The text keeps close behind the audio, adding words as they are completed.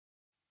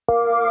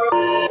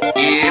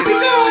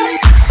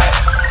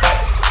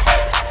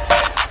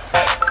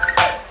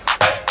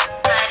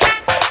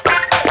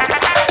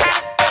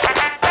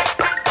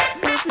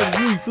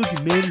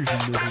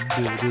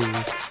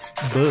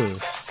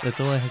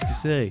That's all I have to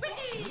say.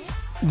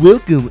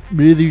 Welcome,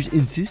 brothers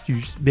and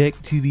sisters,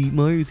 back to the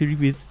Mario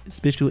 35th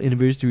Special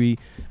Anniversary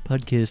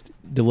Podcast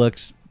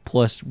Deluxe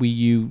Plus Wii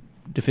U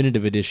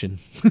Definitive Edition.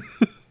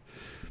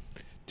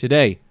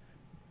 Today,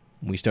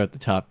 we start the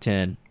top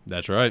 10.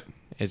 That's right.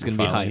 It's going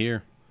to be high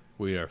here.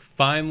 We are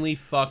finally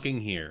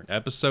fucking here.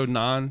 Episode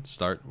 9.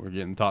 We're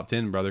getting top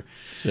 10, brother.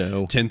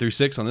 So, 10 through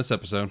 6 on this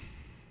episode.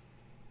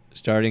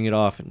 starting it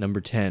off at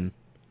number 10,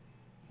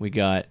 we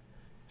got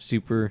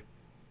Super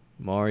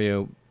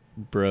Mario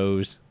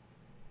Bros.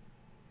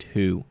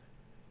 2.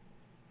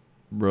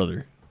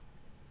 Brother,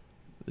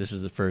 this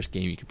is the first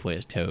game you can play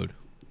as Toad.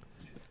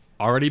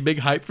 Already big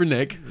hype for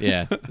Nick.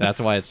 Yeah, that's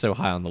why it's so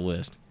high on the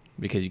list,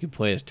 because you can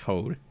play as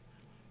Toad.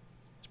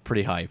 It's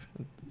pretty hype.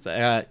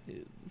 It's,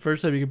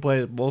 first time you can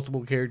play as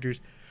multiple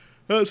characters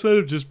outside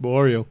of just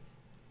Mario.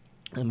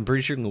 I'm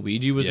pretty sure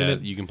Luigi was in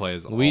it. You can play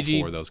as Luigi,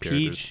 all 4 of those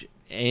characters. Peach,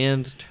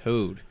 and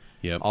Toad.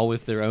 Yep. All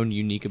with their own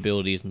unique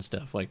abilities and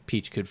stuff. Like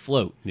Peach could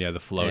float. Yeah,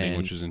 the floating, And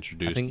which was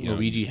introduced. I think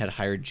Luigi had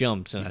higher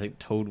jumps, and I think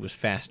Toad was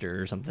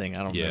faster or something.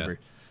 I don't remember.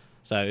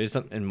 So it's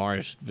something. And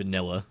Mario's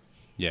vanilla.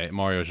 Yeah,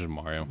 Mario's just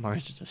Mario.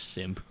 Mario's just a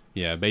simp.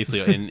 Yeah,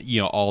 basically,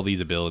 and all these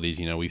abilities,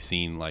 we've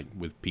seen like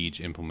with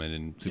Peach implemented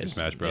in Super Yes,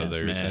 Smash yeah,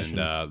 Brothers Smash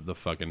and the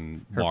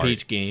fucking Her Mario,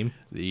 Peach game.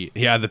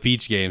 the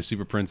Peach game,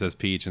 Super Princess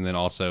Peach, and then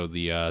also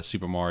the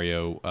Super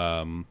Mario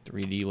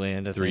 3D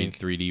Land, I think.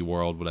 3D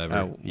World,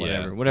 whatever.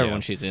 Whatever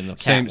one she's in, the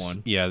Same, cat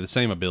one. Yeah, the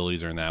same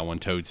abilities are in that one.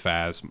 Toad's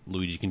fast,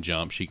 Luigi can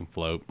jump, she can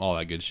float, all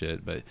that good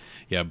shit. But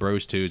yeah,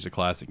 Bros 2 is a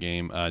classic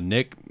game.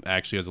 Nick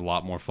actually has a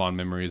lot more fond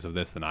memories of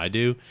this than I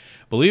do.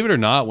 Believe it or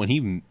not, when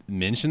he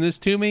mentioned this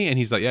to me, and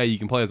he's like, "Yeah, you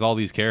can play as all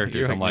these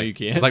characters," I'm "No, like, you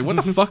can't." I was like, "What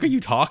the fuck are you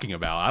talking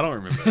about? I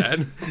don't remember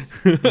that."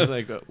 It's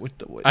like, what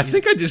I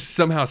think I just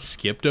somehow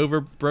skipped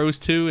over Bros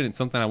 2, and it's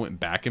something I went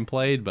back and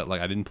played, but like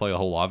I didn't play a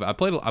whole lot of it. I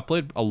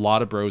played a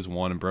lot of Bros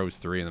 1 and Bros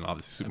 3, and then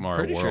obviously Super Mario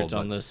pretty World. sure it's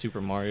on the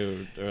Super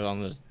Mario or on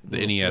the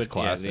NES Switch.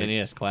 Classic. Yeah, the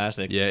NES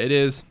Classic. Yeah, it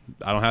is.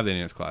 I don't have the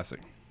NES Classic.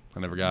 I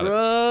never got it. Bro,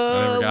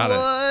 I never got what?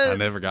 it. I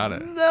never got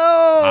it.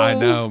 No, I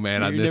know,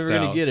 man. I You're missed never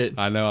out. gonna get it.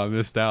 I know. I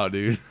missed out,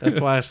 dude. That's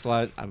why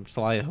I'm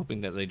slightly hoping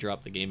that they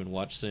drop the Game &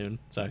 Watch soon,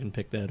 so I can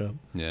pick that up.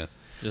 Yeah.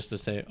 Just to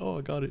say, oh,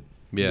 I got it.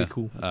 Yeah. Be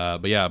cool.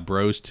 But yeah,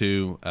 Bros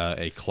 2,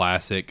 a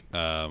classic,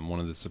 one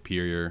of the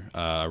superior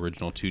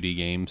original 2D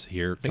games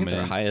here. I think it's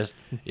our highest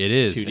It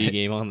is 2D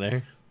game on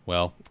there.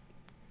 Well,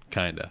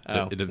 kinda.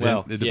 Oh, It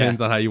yeah.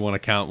 depends on how you want to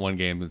count one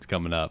game that's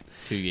coming up.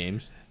 2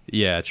 games.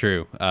 Yeah,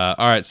 true. All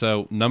right,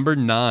 so number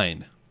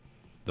 9,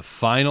 the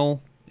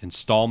final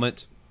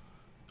installment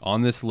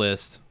on this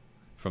list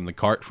from the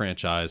Kart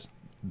franchise,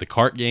 the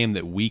kart game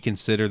that we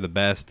consider the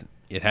best.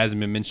 It hasn't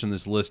been mentioned on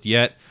this list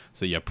yet,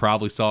 so you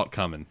probably saw it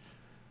coming.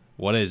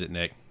 What is it,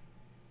 Nick?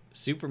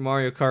 Super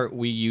Mario Kart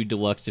Wii U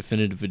Deluxe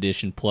Definitive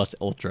Edition Plus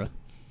Ultra.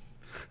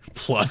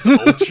 Plus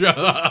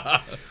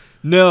Ultra.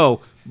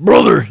 No,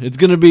 brother, it's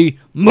gonna be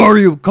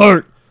Mario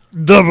Kart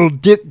Double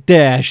Dip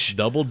Dash.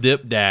 Double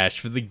Dip Dash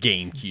for the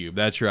GameCube.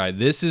 That's right.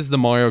 This is the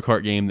Mario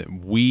Kart game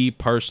that we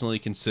personally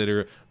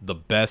consider the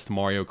best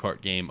Mario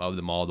Kart game of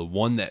them all. The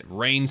one that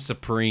reigns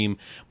supreme.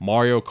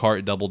 Mario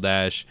Kart Double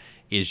Dash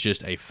is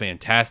just a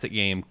fantastic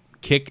game.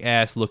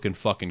 Kick-ass looking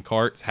fucking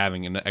karts.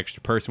 Having an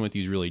extra person with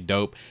you is really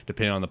dope.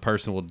 Depending on the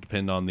person will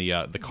depend on the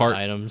kart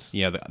items.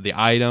 Yeah, the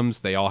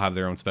items. They all have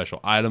their own special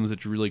items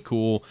that's really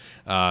cool.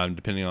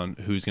 Depending on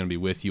who's going to be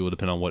with you will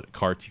depend on what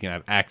karts you can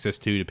have access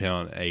to. Depending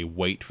on a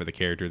weight for the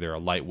character. There are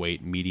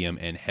lightweight, medium,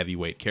 and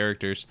heavyweight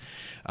characters.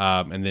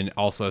 And then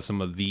also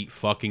some of the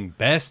fucking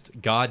best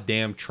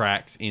goddamn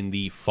tracks in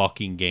the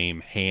fucking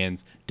game,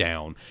 hands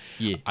down.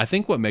 Yeah. I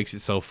think what makes it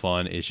so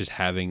fun is just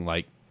having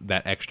like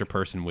that extra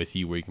person with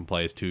you where you can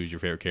play as 2 of your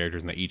favorite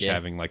characters, and they each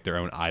having like their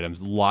own items.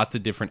 Lots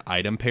of different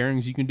item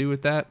pairings you can do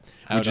with that,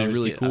 which is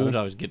really cool. I would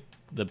always get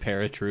the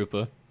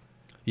Paratroopa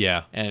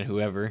Yeah, and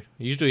whoever.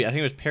 Usually, I think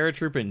it was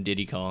Paratroopa and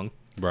Diddy Kong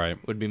right.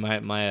 would be my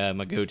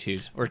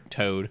go-tos, or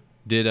Toad.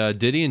 Did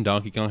Diddy and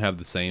Donkey Kong have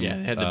the same? Yeah,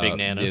 they had the big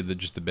nano. Yeah,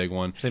 just the big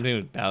one. Same thing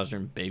with Bowser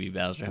and Baby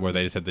Bowser. Where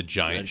they just had the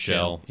giant red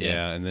shell. shell.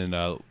 Yeah. And then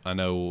I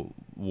know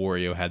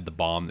Wario had the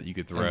bomb that you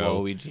could And throw.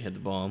 Luigi had the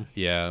bomb.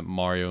 Yeah,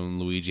 Mario and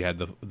Luigi had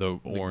the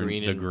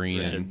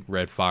green and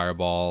red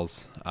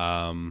fireballs.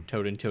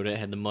 Toad and Toadette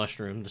had the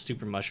mushroom, the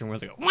super mushroom, where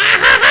they go.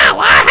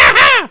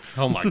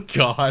 Oh my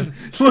god!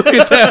 Look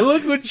at that!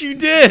 Look what you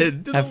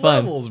did! To Have the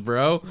fun. levels,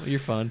 bro. You're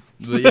fun.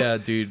 But yeah,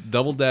 dude,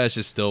 Double Dash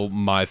is still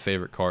my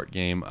favorite kart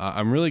game.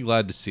 I'm really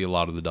glad to see a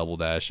lot of the Double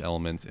Dash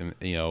elements,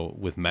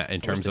 with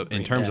in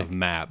terms of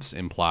maps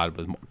implied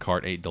with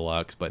Kart 8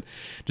 Deluxe. But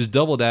just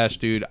Double Dash,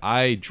 dude,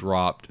 I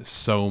dropped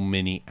so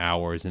many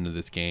hours into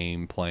this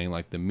game playing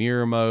like the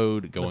mirror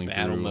mode, going The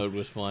battle through. mode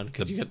was fun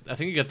because I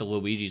think you got the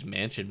Luigi's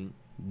Mansion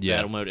Yeah.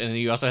 battle mode, and then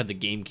you also had the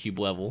GameCube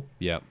level.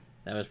 Yeah.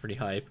 That was pretty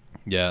hype.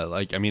 Yeah,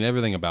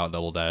 everything about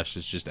Double Dash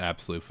is just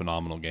absolute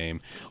phenomenal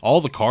game.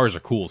 All the cars are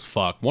cool as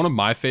fuck. One of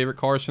my favorite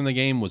cars from the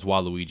game was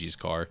Waluigi's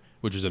car,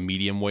 which was a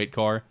medium weight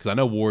car, because I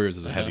know Warriors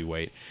is a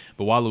heavyweight,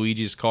 but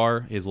Waluigi's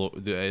car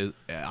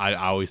I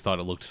always thought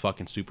it looked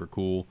fucking super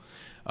cool.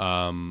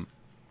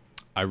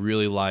 I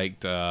really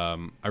liked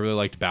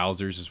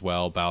Bowser's as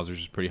well. Bowser's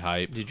is pretty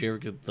hype. Did you ever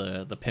get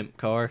the pimp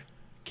car?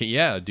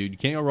 Yeah, dude, you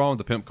can't go wrong with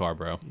the pimp car,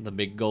 bro. The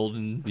big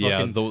golden Yeah,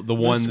 fucking, the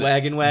one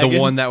swaggin' wagon. the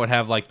one that would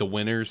have like the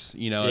winners,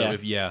 you know.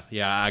 Yeah.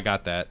 Yeah, I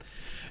got that.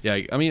 Yeah,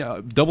 I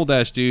mean, Double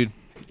Dash, dude,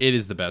 it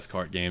is the best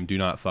kart game. Do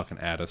not fucking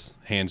add us,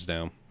 hands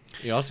down.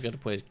 You also got to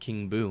play as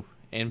King Boo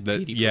and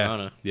Petey Yeah,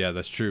 Piranha. yeah,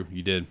 that's true.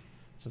 You did.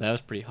 So that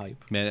was pretty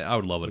hype. Man, I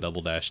would love a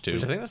Double Dash too.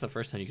 Which I think that's the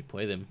first time you could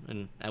play them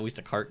in at least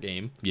a kart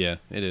game. Yeah,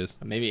 it is.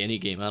 Or maybe any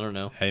game. I don't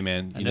know. Hey,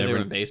 man, I know they were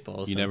in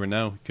baseball. You so. never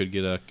know. Could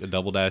get a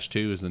Double Dash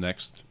 2 as the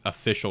next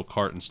official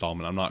kart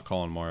installment. I'm not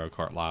calling Mario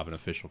Kart Live an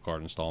official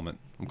kart installment.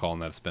 I'm calling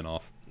that a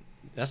spinoff.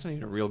 That's not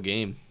even a real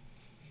game.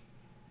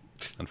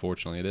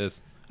 Unfortunately, it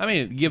is. I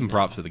mean, give them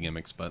props to the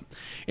gimmicks, but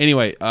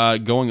anyway,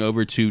 going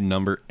over to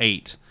number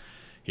 8.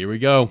 Here we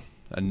go.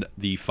 And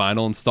the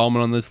final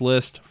installment on this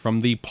list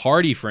from the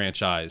Party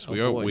franchise.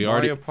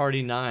 Mario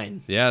Party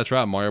 9. Yeah, that's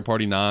right. Mario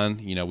Party 9.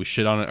 You know, we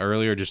shit on it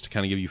earlier just to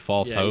kind of give you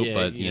false hope,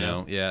 but you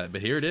know.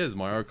 but here it is,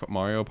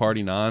 Mario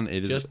Party 9.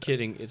 It is just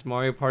kidding. It's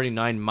Mario Party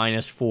 9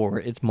 minus 4.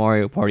 It's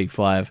Mario Party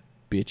 5,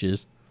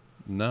 bitches.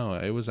 No,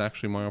 it was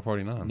actually Mario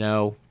Party 9.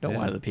 No, don't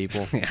lie to the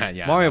people.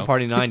 yeah, Mario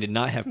Party 9 did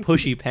not have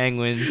pushy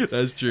penguins.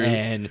 That's true.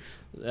 And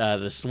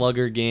the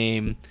Slugger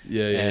game.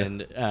 Yeah. And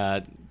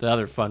the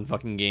other fun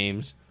fucking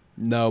games.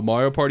 No,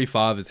 Mario Party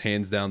 5 is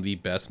hands down the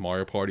best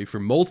Mario Party for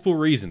multiple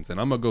reasons, and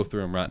I'm going to go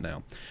through them right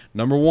now.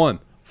 Number 1,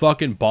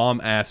 fucking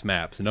bomb-ass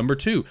maps. Number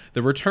 2,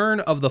 the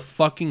return of the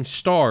fucking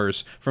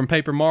stars from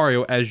Paper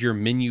Mario as your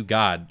menu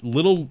guide.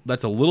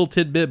 That's a little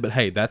tidbit, but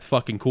hey, that's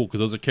fucking cool, because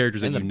those are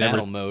characters that you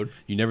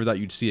never thought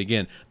you'd see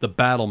again. The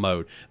battle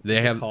mode.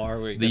 They have car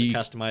where you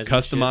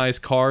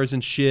customized cars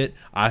and shit.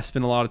 I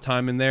spent a lot of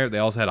time in there. They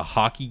also had a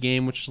hockey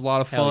game, which is a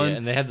lot of fun. Yeah.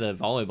 And they had the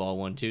volleyball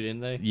one too, didn't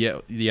they? Yeah,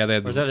 they had.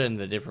 Or was that in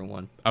the different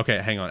one? Okay,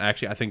 hang on.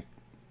 Actually,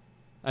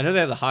 I know they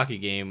had the hockey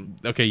game.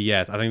 Okay,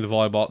 yes, I think the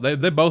volleyball.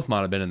 They both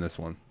might have been in this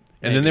one.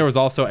 And then there was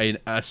also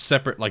a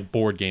separate like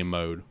board game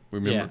mode.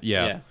 Remember?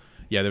 Yeah.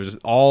 There was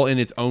all in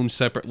its own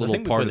separate little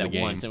part of the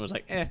game. Once and it was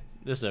like,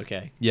 this is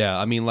okay. Yeah,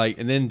 I mean, like,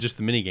 and then just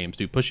the mini games,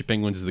 dude. Pushy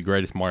Penguins is the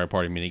greatest Mario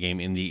Party mini game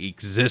in the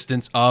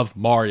existence of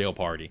Mario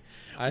Party.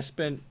 I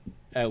spent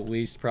at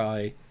least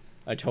probably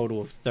a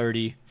total of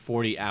 30,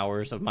 40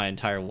 hours of my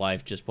entire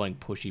life just playing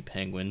Pushy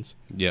Penguins.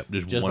 Yep,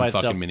 just one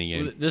fucking mini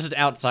game. This is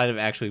outside of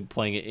actually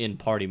playing it in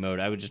party mode.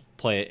 I would just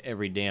play it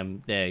every damn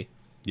day.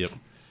 Yep.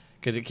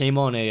 Because it came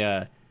on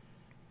a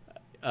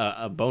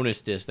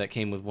bonus disc that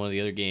came with one of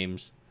the other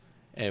games.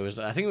 And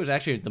I think it was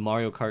actually the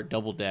Mario Kart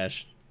Double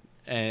Dash,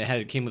 and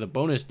it came with a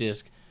bonus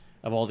disc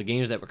of all the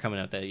games that were coming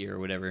out that year or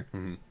whatever.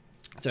 Mm-hmm.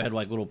 So it had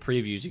like little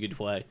previews you could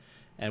play,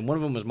 and one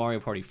of them was Mario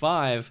Party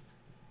 5.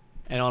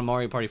 And on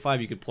Mario Party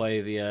 5, you could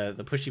play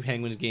the Pushy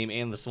Penguins game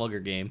and the Slugger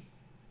game.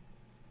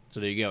 So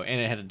there you go. And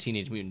it had a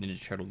Teenage Mutant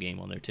Ninja Turtle game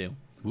on there too.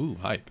 Ooh,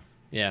 hype.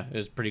 Yeah, it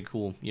was pretty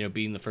cool. You know,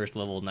 beating the first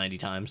level 90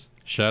 times.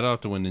 Shout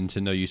out to when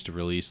Nintendo used to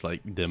release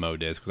like demo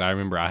discs, because I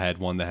remember I had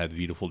one that had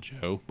Beautiful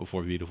Joe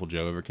before Beautiful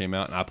Joe ever came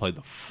out, and I played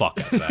the fuck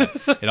out of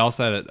that. It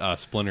also had a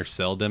Splinter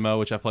Cell demo,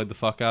 which I played the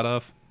fuck out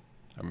of.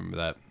 I remember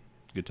that.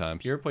 Good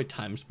times. You ever play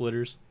Time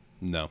Splitters?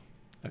 No.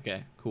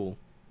 Okay, cool.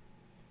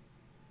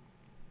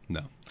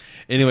 No.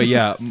 Anyway,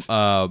 yeah,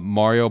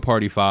 Mario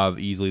Party 5,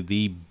 easily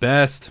the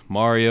best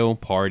Mario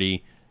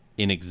Party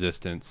in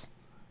existence.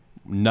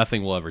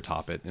 Nothing will ever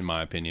top it, in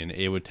my opinion.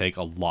 It would take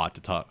a lot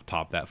to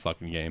top that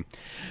fucking game.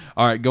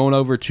 All right, going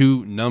over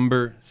to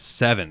number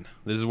 7.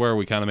 This is where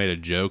we kind of made a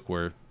joke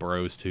where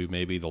Bros 2,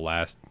 maybe the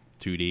last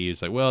 2D.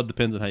 It's like, well, it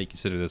depends on how you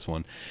consider this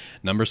one.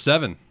 Number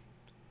 7,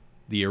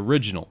 the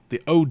original,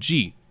 the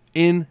OG,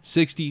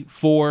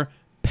 N64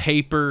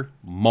 Paper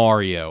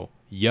Mario.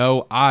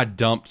 Yo, I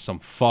dumped some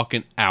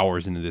fucking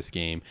hours into this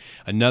game.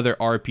 Another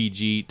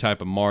RPG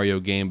type of Mario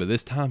game, but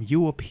this time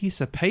you a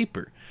piece of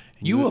paper.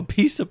 You a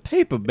piece of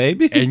paper,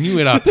 baby. And you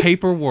in a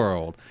paper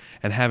world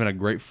and having a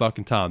great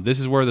fucking time. This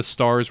is where the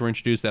stars were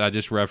introduced that I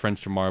just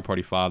referenced from Mario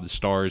Party 5. The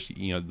stars,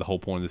 you know, the whole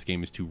point of this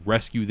game is to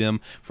rescue them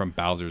from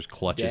Bowser's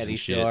clutches Daddy and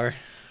shit. Star.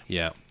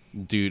 Yeah.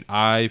 Dude,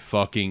 I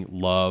fucking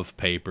love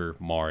Paper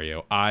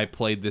Mario. I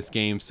played this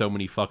game so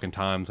many fucking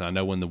times. And I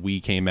know when the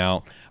Wii came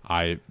out,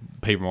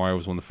 Paper Mario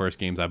was one of the first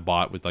games I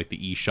bought with like the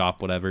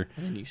eShop, whatever.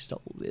 And then you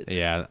sold it.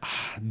 Yeah.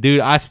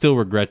 Dude, I still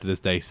regret to this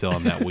day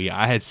selling that Wii.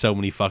 I had so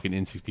many fucking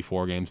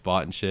N64 games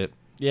bought and shit.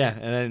 Yeah,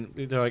 and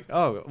then they're like,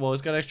 oh, well,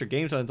 it's got extra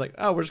games on it. It's like,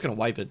 oh, we're just going to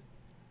wipe it.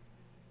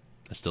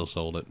 I still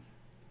sold it.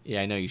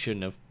 Yeah, I know. You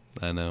shouldn't have.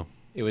 I know.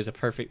 It was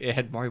it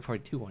had Mario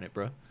Party 2 on it,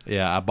 bro.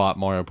 Yeah, I bought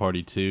Mario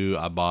Party 2.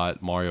 I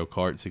bought Mario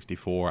Kart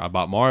 64. I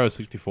bought Mario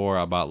 64.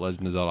 I bought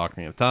Legend of Zelda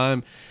Ocarina of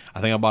Time. I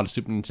think I bought a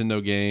Super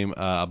Nintendo game.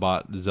 I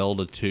bought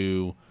Zelda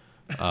 2.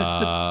 This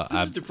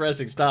is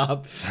depressing.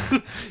 Stop.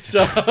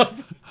 Stop.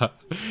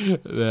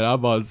 Man, I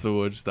bought so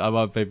much stuff. I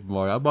bought Paper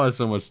Mario. I bought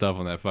so much stuff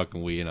on that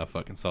fucking Wii, and I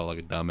fucking saw like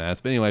a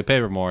dumbass. But anyway,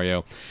 Paper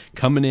Mario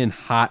coming in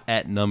hot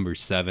at number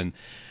 7.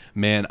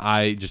 Man,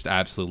 I just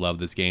absolutely love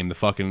this game. The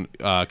fucking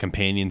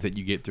companions that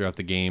you get throughout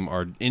the game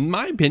are, in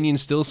my opinion,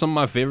 still some of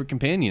my favorite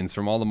companions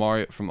from all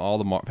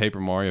the Paper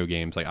Mario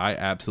games. Like, I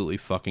absolutely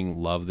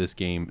fucking love this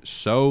game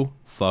so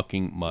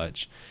fucking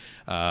much.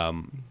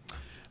 All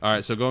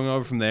right, so going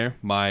over from there,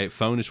 my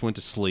phone just went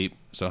to sleep.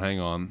 So hang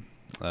on.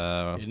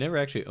 You never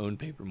actually owned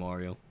Paper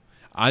Mario.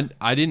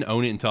 I didn't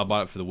own it until I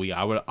bought it for the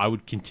Wii. I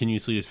would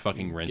continuously just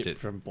fucking rent it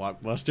from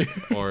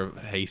Blockbuster or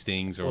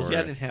Hastings or. Well, see,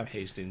 I didn't have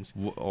Hastings.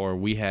 Or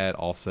we had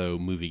also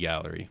Movie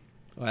Gallery.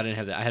 Well, I didn't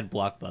have that. I had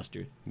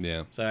Blockbuster.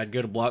 Yeah. So I'd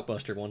go to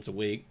Blockbuster once a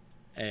week,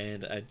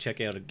 and I'd check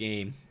out a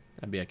game.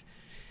 I'd be like,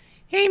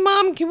 "Hey,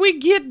 Mom, can we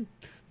get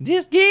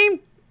this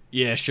game?"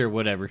 Yeah, sure,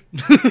 whatever.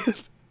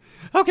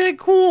 Okay,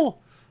 cool.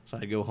 So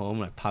I'd go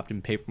home and I popped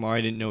in Paper Mario.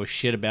 I didn't know a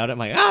shit about it. I'm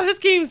like, this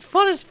game's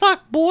fun as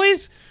fuck,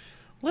 boys.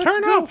 Let's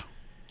turn go. up.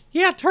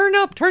 Yeah, turn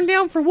up. Turn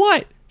down for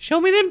what? Show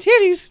me them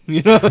titties.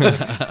 You know?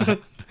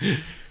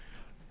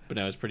 But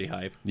no, it's pretty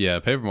hype. Yeah,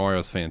 Paper Mario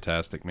is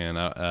fantastic, man.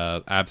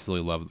 I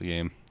absolutely love the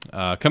game.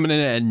 Coming in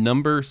at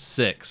number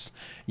 6.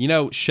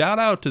 Shout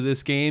out to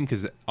this game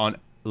because on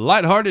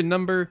Lighthearted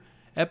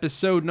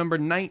episode number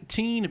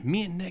 19,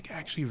 me and Nick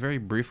actually very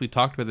briefly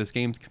talked about this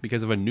game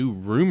because of a new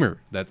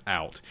rumor that's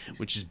out,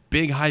 which is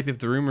big hype if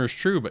the rumor is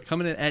true. But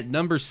coming in at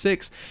number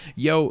 6,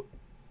 you're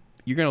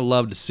going to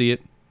love to see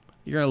it.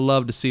 You're going to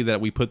love to see that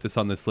we put this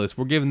on this list.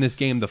 We're giving this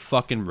game the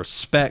fucking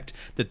respect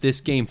that this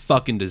game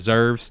fucking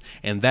deserves,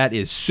 and that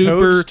is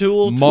Super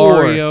Toadstool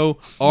Mario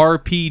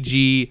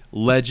RPG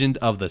Legend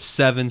of the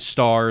 7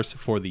 Stars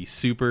for the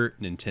Super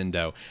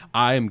Nintendo.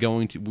 I am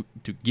going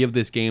to give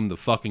this game the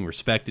fucking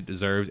respect it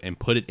deserves and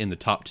put it in the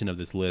top 10 of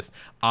this list.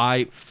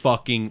 I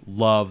fucking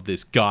love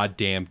this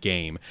goddamn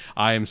game.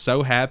 I am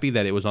so happy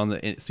that it was on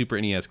the Super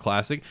NES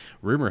Classic.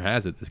 Rumor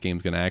has it this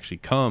game's going to actually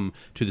come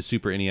to the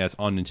Super NES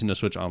on Nintendo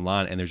Switch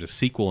Online, and there's a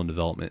sequel in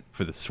development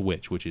for the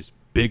Switch, which is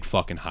big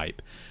fucking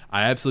hype.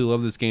 I absolutely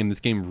love this game. This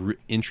game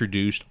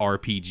introduced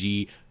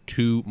RPG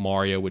to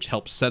Mario, which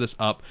helps set us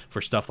up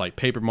for stuff like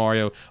Paper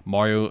Mario,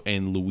 Mario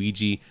and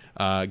Luigi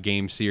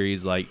game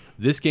series. Like,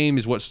 this game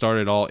is what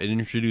started all. It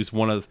introduced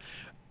one of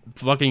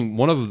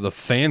the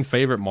fan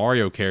favorite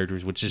Mario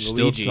characters, which is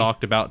Luigi. still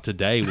talked about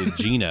today with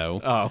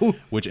Geno. Oh.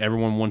 Which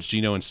everyone wants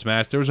Geno in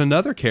Smash. There was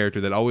another character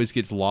that always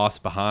gets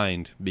lost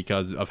behind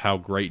because of how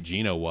great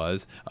Geno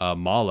was.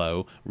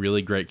 Mallow,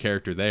 really great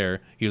character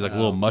there. He was like a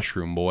little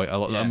mushroom boy.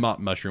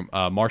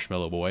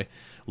 Marshmallow boy.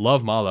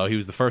 Love Mallow. He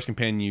was the first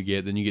companion you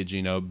get. Then you get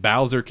Geno.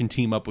 Bowser can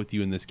team up with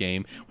you in this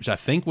game, which I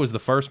think was the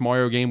first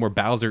Mario game where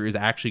Bowser is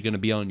actually going to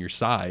be on your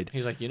side.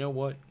 He's like, you know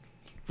what?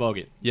 Fuck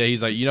it. Yeah,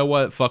 he's like, you know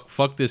what?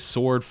 Fuck this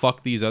sword.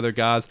 Fuck these other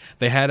guys.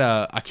 They had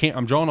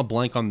I'm drawing a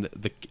blank on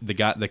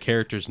the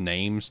characters'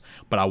 names,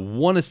 but I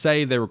want to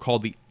say they were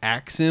called the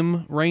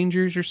Axim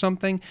Rangers or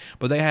something.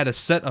 But they had a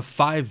set of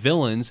 5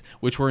 villains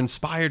which were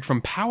inspired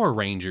from Power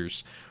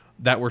Rangers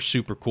that were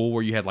super cool.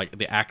 Where you had like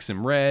the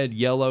Axim red,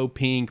 yellow,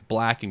 pink,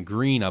 black, and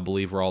green. I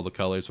believe were all the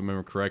colors. If I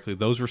remember correctly.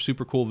 Those were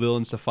super cool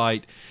villains to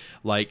fight.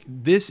 Like,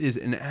 this is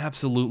an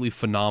absolutely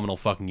phenomenal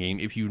fucking game.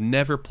 If you've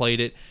never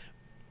played it.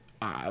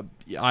 I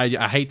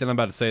hate that I'm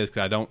about to say this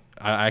because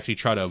I actually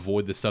try to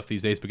avoid this stuff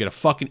these days, but get a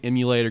fucking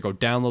emulator, go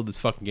download this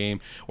fucking game,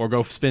 or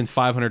go spend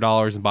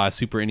 $500 and buy a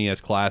Super NES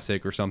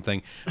Classic or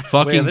something.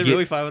 Fucking Wait, are they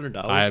really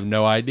 $500? I have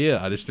no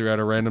idea. I just threw out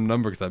a random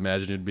number because I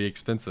imagined it'd be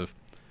expensive.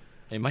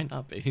 It might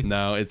not be.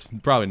 No, it's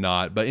probably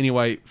not. But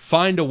anyway,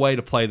 find a way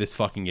to play this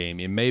fucking game.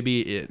 It may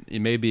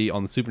be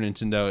on the Super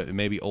Nintendo. It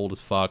may be old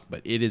as fuck,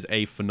 but it is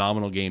a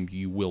phenomenal game.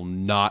 You will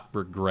not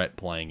regret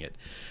playing it.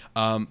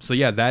 So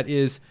yeah, that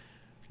is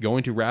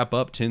going to wrap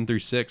up 10 through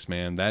 6,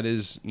 man. That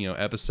is,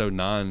 episode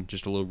 9.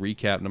 Just a little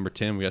recap. Number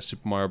 10, we got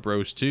Super Mario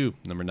Bros. 2.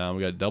 Number 9,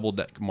 we got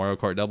Mario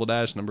Kart Double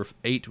Dash. Number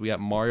 8, we got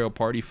Mario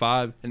Party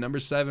 5. And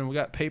number 7, we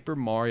got Paper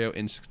Mario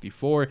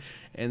N64.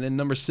 And then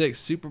number 6,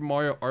 Super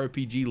Mario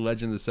RPG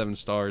Legend of the 7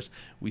 Stars.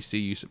 We see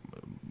you,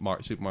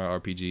 Super Mario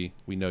RPG.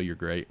 We know you're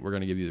great. We're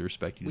going to give you the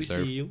respect you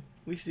deserve.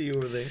 We see you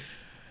over there.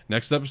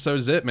 Next episode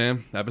is it,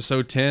 man.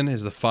 Episode 10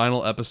 is the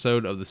final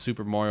episode of the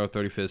Super Mario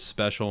 35th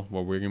special,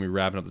 where we're going to be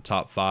wrapping up the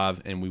top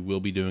 5, and we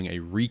will be doing a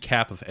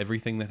recap of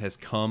everything that has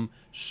come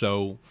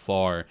so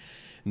far.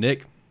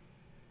 Nick,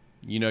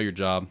 you know your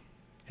job.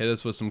 Hit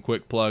us with some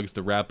quick plugs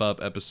to wrap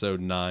up episode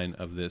 9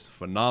 of this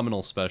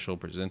phenomenal special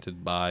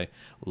presented by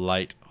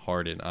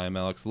Lighthearted. I am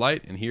Alex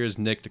Light, and here is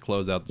Nick to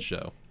close out the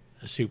show.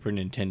 A Super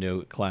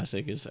Nintendo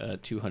Classic is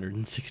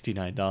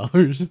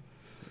 $269.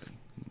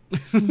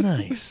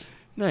 Nice.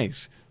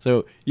 Nice.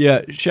 So,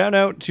 yeah, shout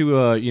out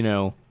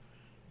to,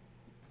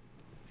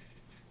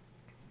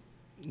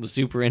 the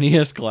Super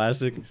NES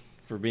Classic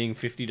for being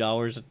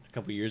 $50 a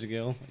couple years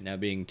ago and now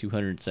being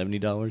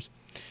 $270.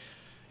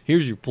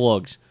 Here's your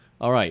plugs.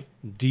 All right,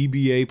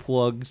 DBA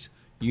plugs.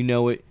 You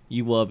know it.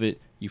 You love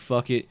it. You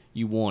fuck it.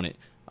 You want it.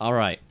 All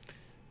right.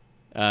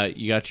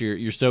 You got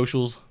your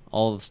socials,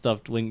 all the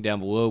stuff linked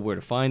down below where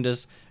to find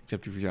us,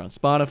 except if you're on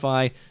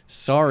Spotify.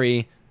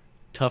 Sorry,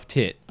 tough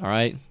tit, all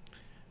right?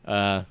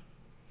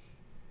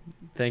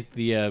 Thank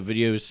the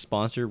video's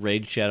sponsor,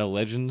 Raid Shadow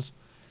Legends.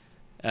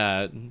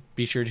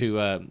 Be sure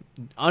to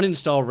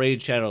uninstall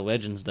Raid Shadow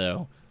Legends,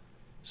 though,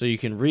 so you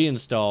can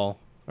reinstall,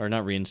 or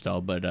not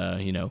reinstall, but,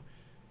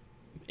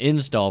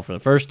 install for the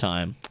first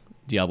time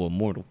Diablo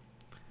Immortal.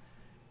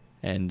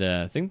 And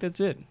I think that's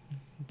it.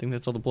 I think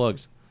that's all the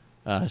plugs.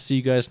 See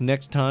you guys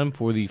next time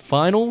for the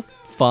final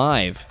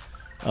 5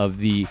 of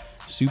the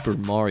Super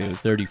Mario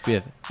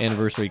 35th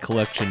Anniversary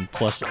Collection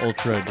Plus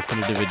Ultra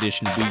Definitive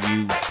Edition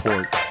Wii U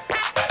port.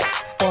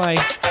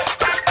 Bye.